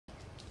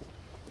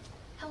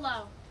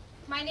Hello,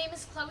 my name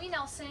is Chloe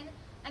Nelson,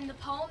 and the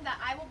poem that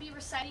I will be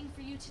reciting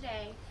for you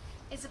today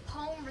is a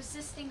poem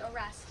Resisting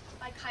Arrest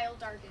by Kyle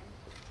Dargan.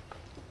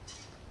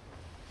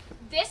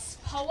 This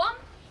poem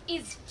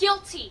is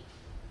guilty.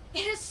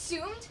 It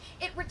assumed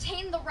it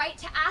retained the right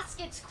to ask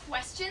its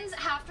questions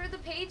after the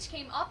page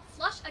came up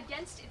flush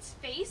against its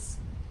face.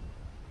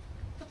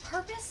 The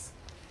purpose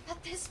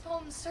that this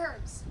poem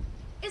serves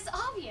is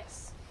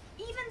obvious,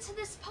 even to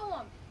this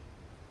poem.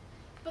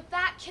 But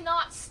that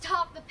cannot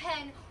stop the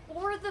pen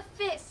or the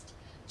fist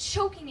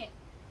choking it.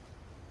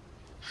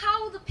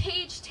 How the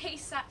page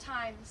tastes at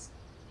times.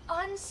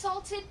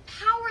 Unsalted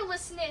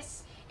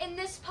powerlessness in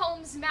this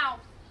poem's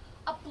mouth.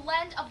 A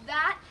blend of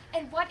that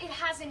and what it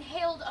has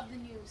inhaled of the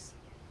news.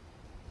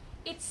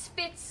 It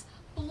spits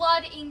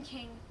blood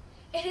inking.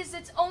 It is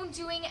its own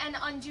doing and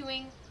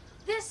undoing.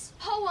 This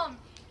poem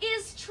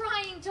is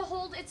trying to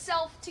hold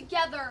itself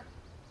together.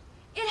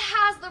 It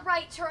has the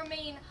right to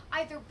remain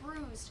either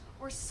bruised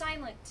or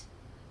silent,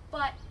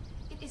 but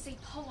it is a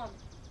poem.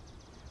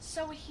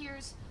 So it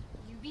hears,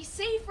 you'd be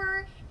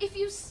safer if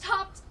you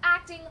stopped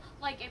acting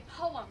like a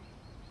poem,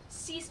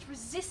 ceased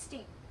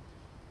resisting.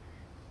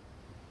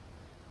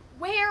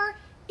 Where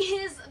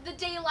is the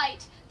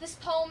daylight, this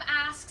poem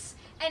asks,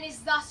 and is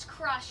thus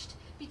crushed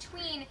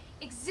between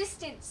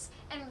existence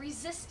and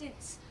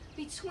resistance,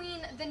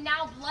 between the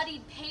now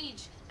bloodied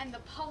page and the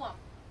poem.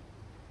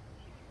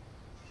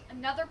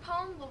 Another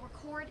poem will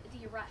record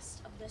the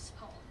arrest of this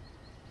poem.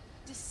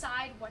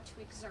 Decide what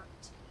to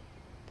exert.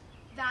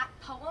 That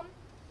poem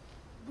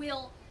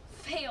will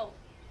fail.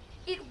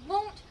 It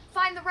won't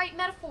find the right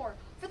metaphor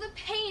for the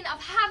pain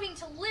of having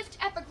to lift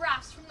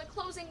epigraphs from the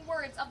closing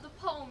words of the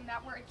poem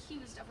that were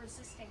accused of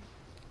resisting.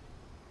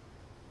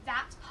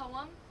 That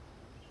poem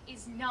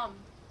is numb.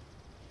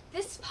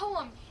 This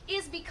poem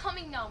is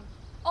becoming numb,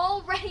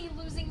 already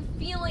losing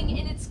feeling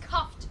in its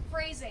cuffed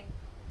phrasing.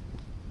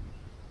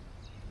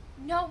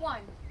 No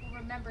one will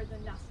remember the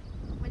nothing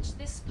which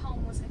this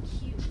poem was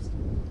accused.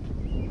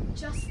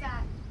 Just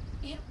that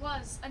it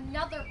was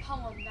another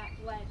poem that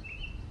bled.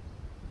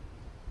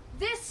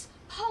 This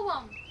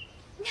poem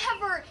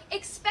never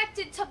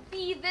expected to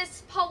be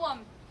this poem,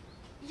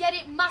 yet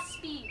it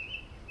must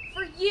be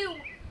for you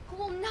who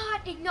will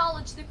not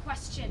acknowledge the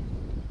question.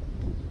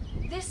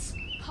 This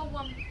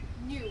poem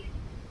knew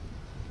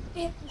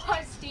it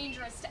was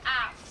dangerous to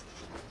ask.